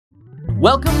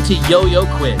Welcome to YoYo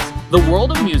Quiz, the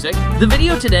world of music. The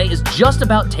video today is just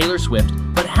about Taylor Swift,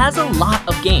 but has a lot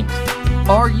of games.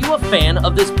 Are you a fan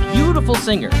of this beautiful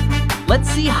singer? Let's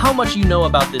see how much you know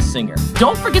about this singer.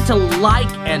 Don't forget to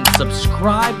like and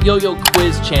subscribe YoYo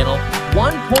Quiz channel.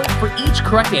 1 point for each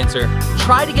correct answer.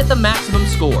 Try to get the maximum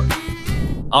score.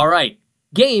 All right,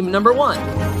 game number 1.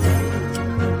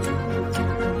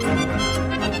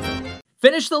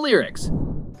 Finish the lyrics.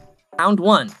 Round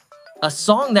 1. A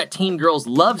song that teen girls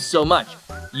love so much.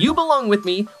 You Belong With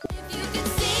Me.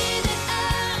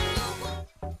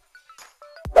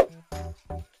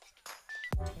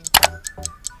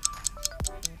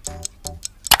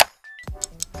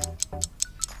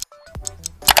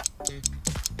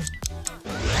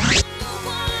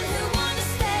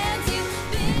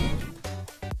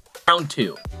 Round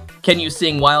 2. Can you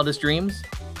sing Wildest Dreams?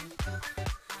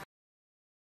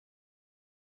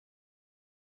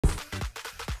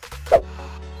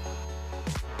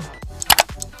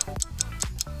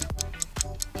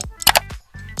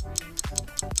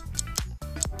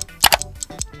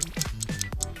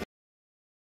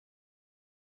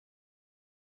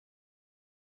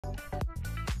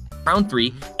 Round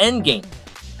 3, Endgame.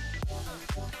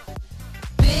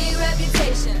 Big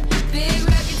reputation, big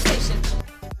reputation.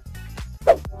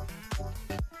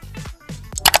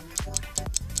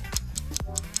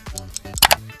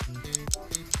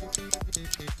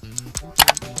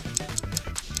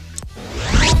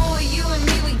 Oh, you and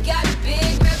me, we got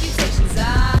big reputations.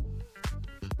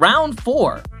 Round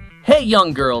 4, Hey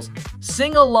Young Girls,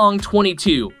 Sing Along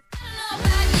 22.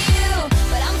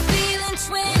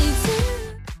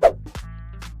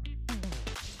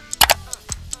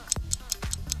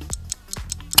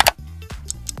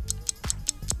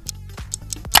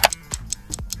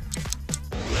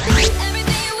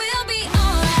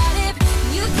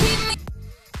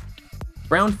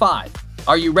 Round 5.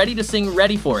 Are you ready to sing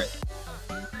Ready For It?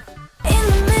 In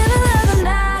the middle of the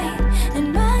night,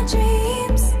 in my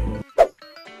dreams.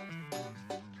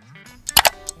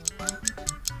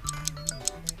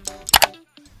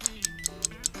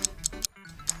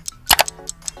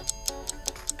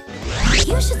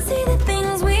 You should see the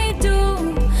things we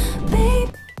do,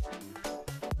 babe.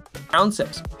 Round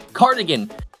 6.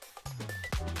 Cardigan.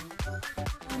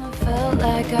 I felt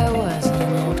like I was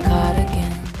an old cardigan.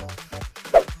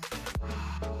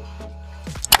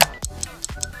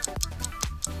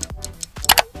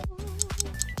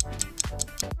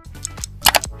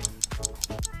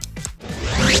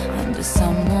 Under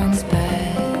someone's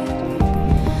bed.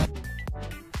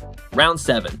 Round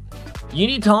 7. You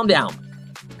Need to Calm Down.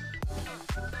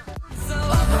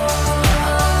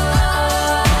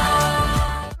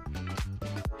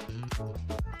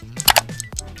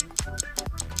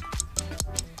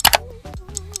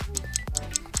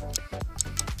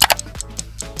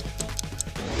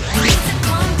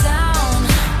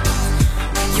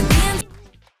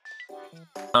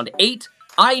 Round 8.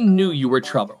 I Knew You Were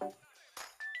Trouble.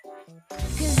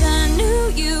 'Cause I knew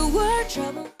you were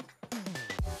trouble.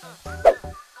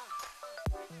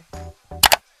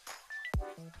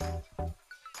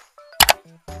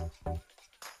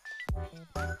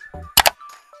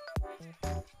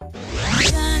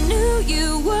 I knew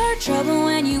you were trouble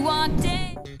when you walked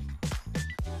in.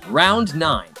 Round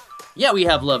 9. Yeah, we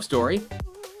have Love Story. You'll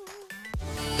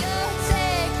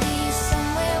take me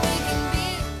somewhere we can be.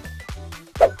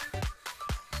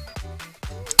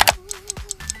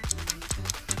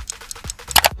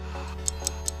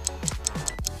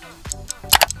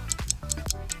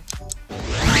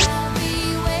 I'll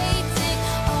be waiting,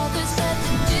 all there's left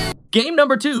to do. Game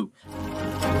number 2.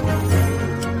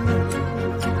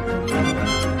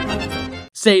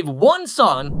 Save one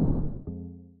song.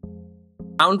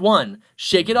 Round 1.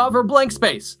 Shake It Off or Blank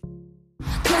Space.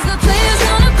 'Cause the players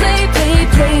gonna play in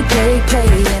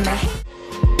the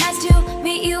nice to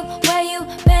meet you where you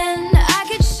been. I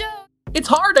could show. It's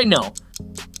hard, I know.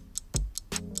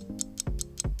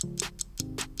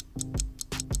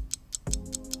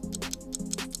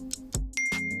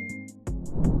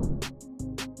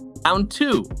 Round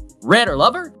 2. Red or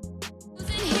Lover?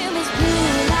 Losing him is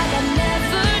blue like I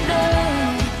never know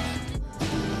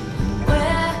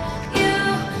where you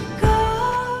go.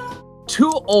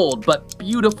 2 old but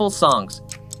beautiful songs.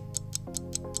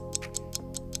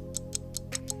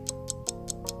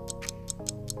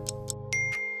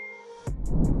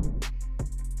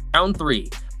 Round 3.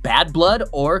 Bad Blood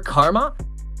or Karma?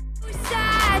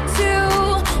 Sad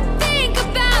to think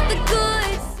about the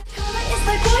goods. Karma is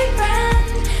my boyfriend.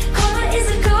 Karma is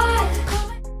a god.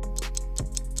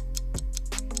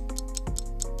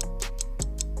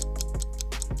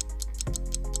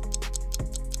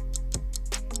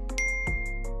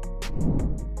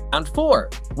 Round 4.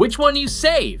 Which one you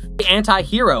save?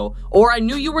 Anti-hero or I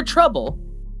knew you were trouble?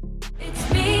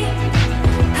 It's me.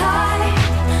 Hi,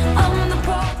 I'm the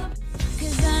problem.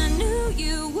 'Cause I knew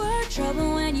you were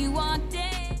trouble when you walked in.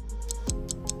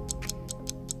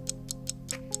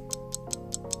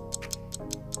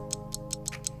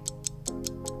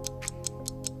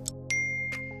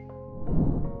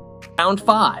 Round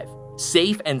 5.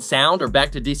 Safe and sound or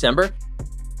back to December?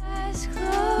 Just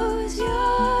close your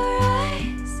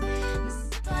eyes.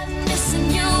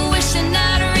 Missing you, wishing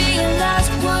I'd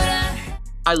realized what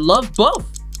I love both.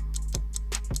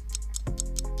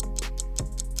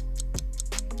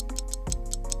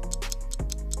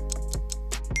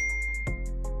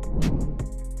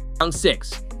 Round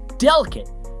 6. Delicate.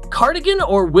 Cardigan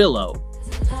or Willow?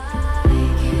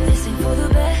 Listen for the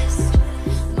best.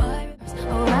 My ribs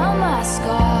around my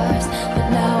scars, but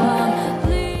now I'm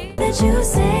bleeding. That you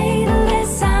say the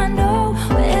less I know,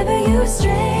 wherever you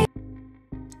stray.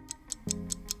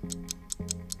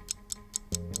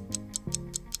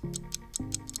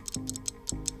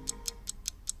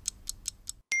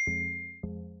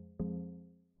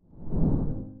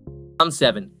 Round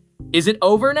 7. Is it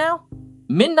over now?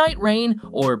 Midnight Rain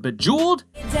or Bejeweled?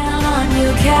 Down on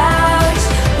your couch,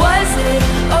 was it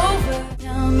over?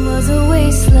 Down was a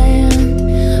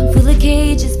wasteland, full of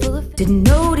cages, full of. Didn't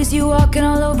notice you walking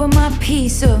all over my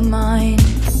peace of mind.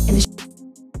 In the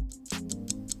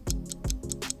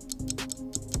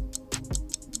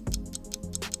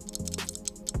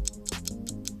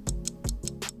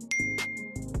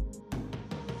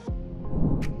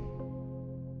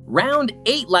Round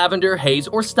 8. Lavender, Haze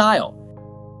or Style?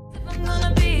 I'm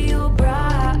gonna be your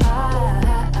bride.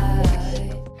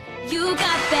 You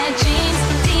got that James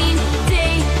Dean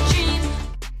daydream.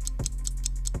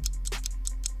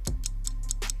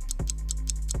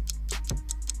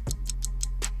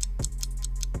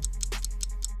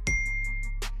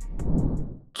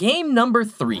 Game number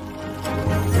 3.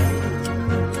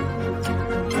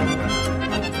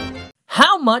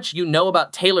 How much you know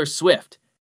about Taylor Swift?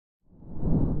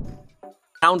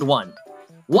 Round 1.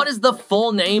 What is the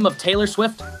full name of Taylor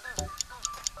Swift?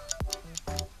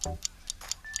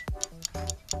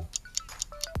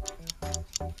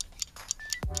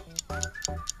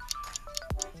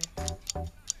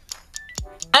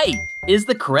 A is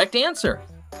the correct answer.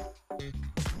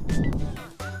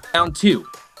 Round 2.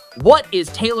 What is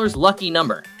Taylor's lucky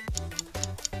number?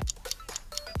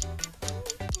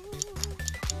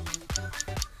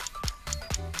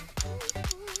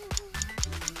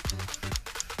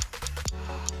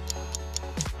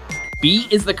 B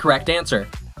is the correct answer.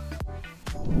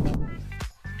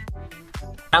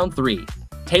 Round 3.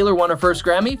 Taylor won her first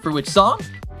Grammy for which song?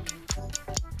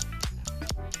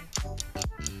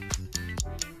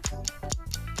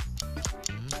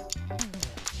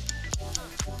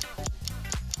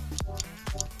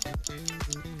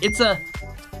 It's a...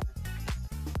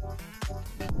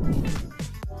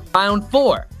 Round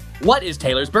 4. What is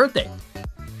Taylor's birthday?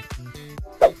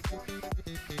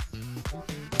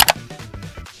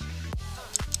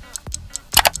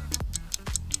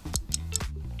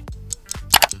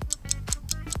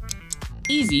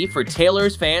 Easy for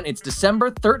Taylor's fan, it's December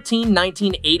 13,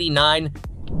 1989.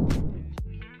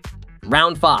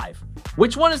 Round 5.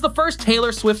 Which one is the first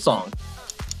Taylor Swift song?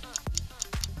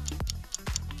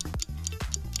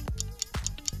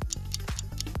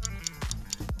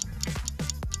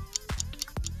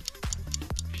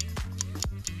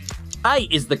 I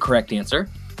is the correct answer.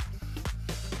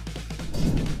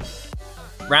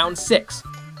 Round 6.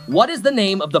 What is the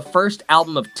name of the first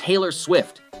album of Taylor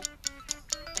Swift?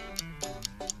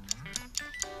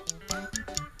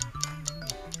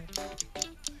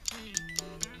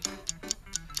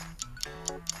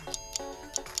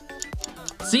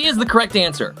 C is the correct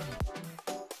answer.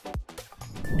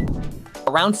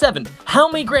 Round 7.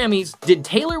 How many Grammys did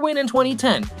Taylor win in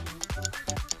 2010?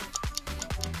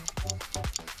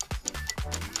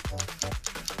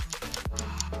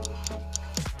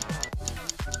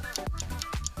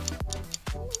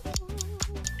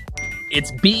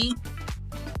 It's B.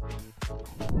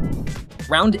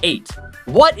 Round 8.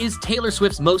 What is Taylor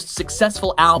Swift's most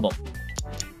successful album?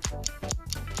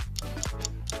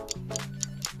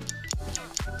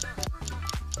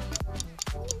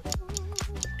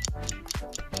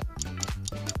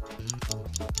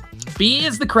 B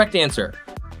is the correct answer.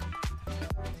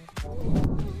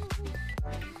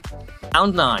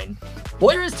 Round 9.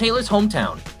 Where is Taylor's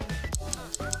hometown?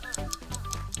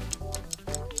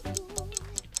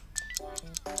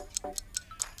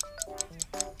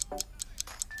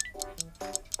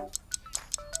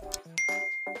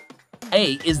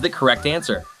 A is the correct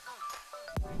answer.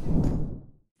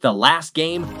 The last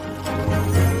game,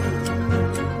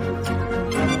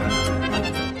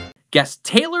 Guess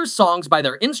Taylor's songs by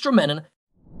their instrumental.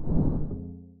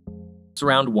 It's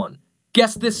round 1.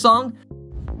 Guess this song.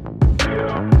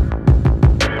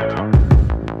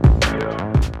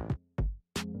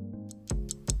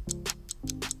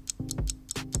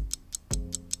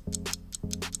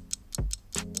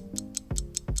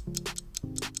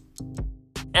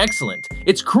 Excellent.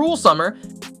 It's Cruel Summer.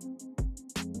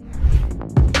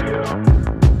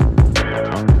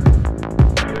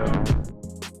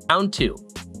 Round 2.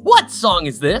 What song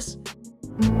is this?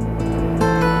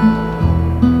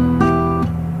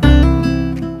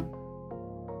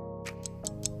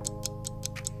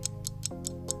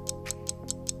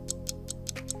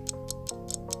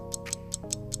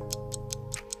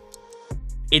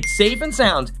 It's Safe and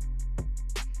Sound.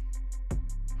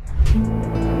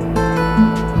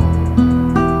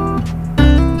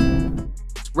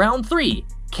 Round 3.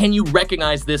 Can you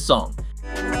recognize this song?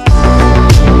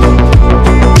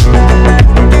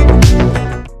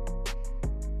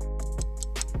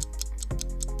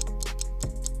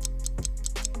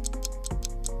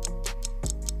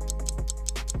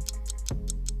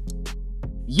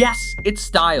 Yes, it's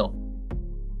Style.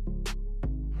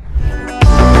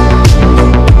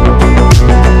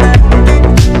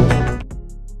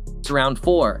 It's round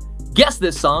 4. Guess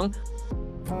this song.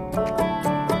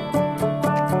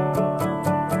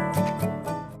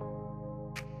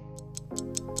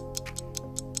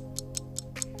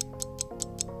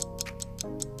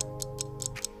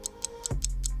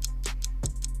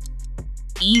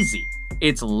 Easy.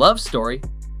 It's Love Story.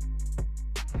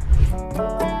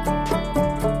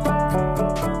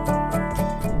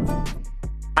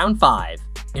 Round 5.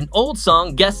 An old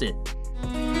song, guess it.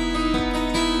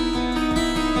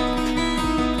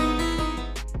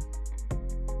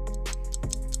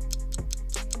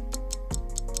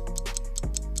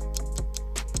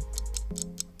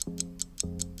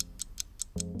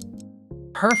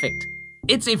 Perfect.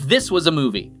 It's If This Was a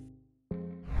Movie.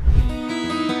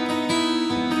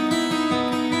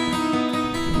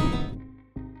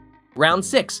 Round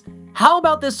 6. How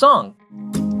about this song?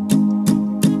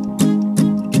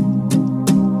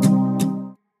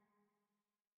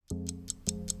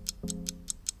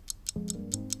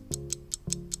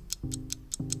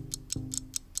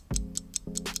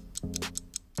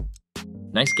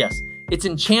 Nice guess. It's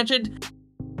Enchanted.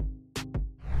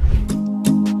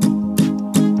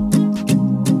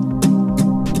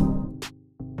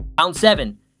 Round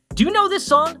 7. Do you know this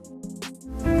song?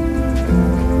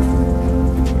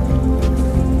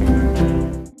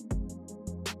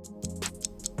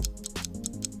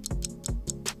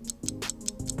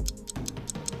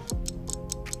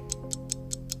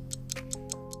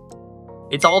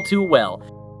 It's All Too Well.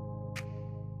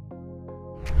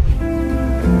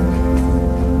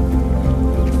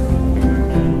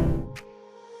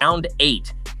 Round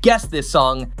 8. Guess this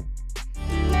song.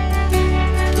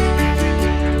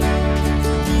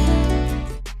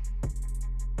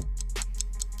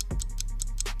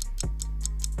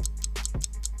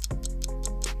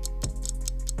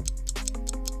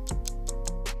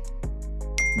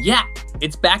 Yeah,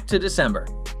 it's Back to December.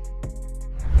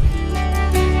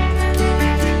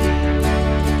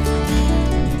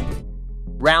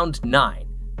 Round 9.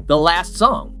 The last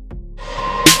song.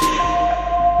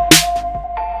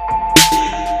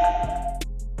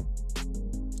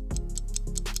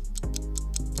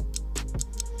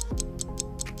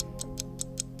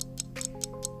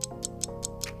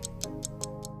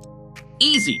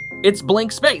 Easy. It's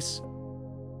Blank Space.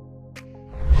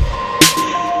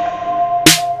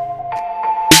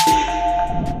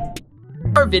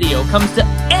 Our video comes to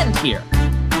end here.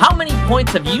 How many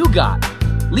points have you got?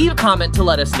 Leave a comment to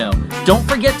let us know. Don't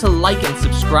forget to like and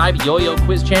subscribe YoYo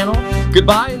Quiz channel.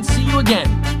 Goodbye and see you again.